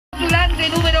Postulante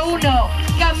número 1,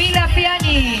 Camila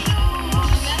Piani.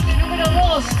 Postulante número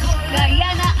 2,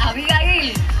 Diana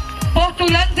Abigail.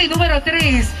 Postulante número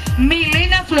 3,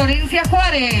 Milena Florencia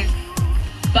Juárez.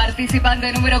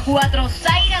 Participante número 4,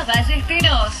 Zaira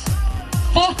Ballesteros.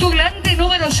 Postulante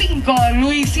número 5,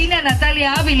 Luisina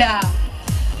Natalia Ávila.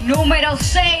 Número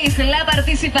 6, la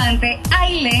participante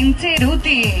Aileen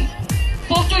Cheruti.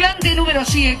 Postulante número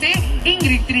 7,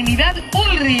 Ingrid Trinidad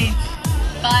Ulrich.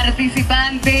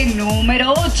 Participante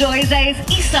número 8, ella es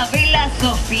Isabela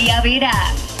Sofía Vera.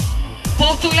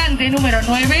 Postulante número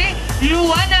 9,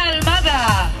 Luana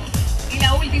Almada. Y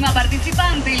la última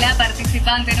participante, la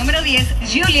participante número 10,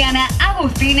 Juliana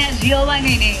Agustina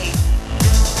Giovannini.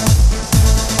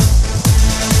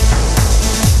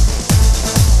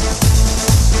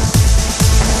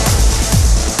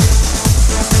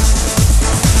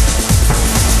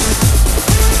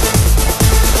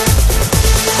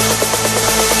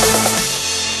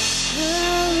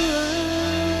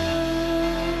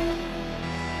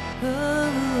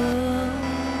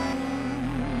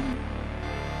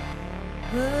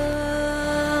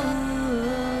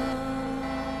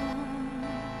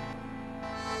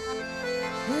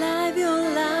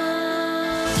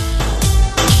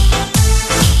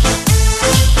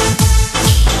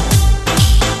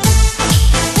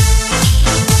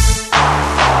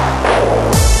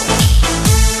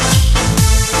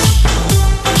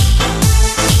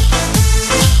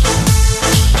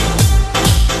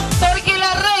 Porque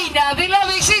la reina de la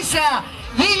belleza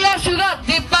de la ciudad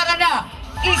de Paraná,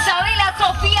 Isabela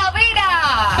Sofía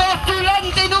Vera.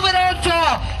 postulante número 8,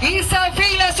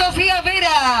 Isabela Sofía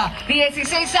Vera.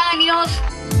 16 años,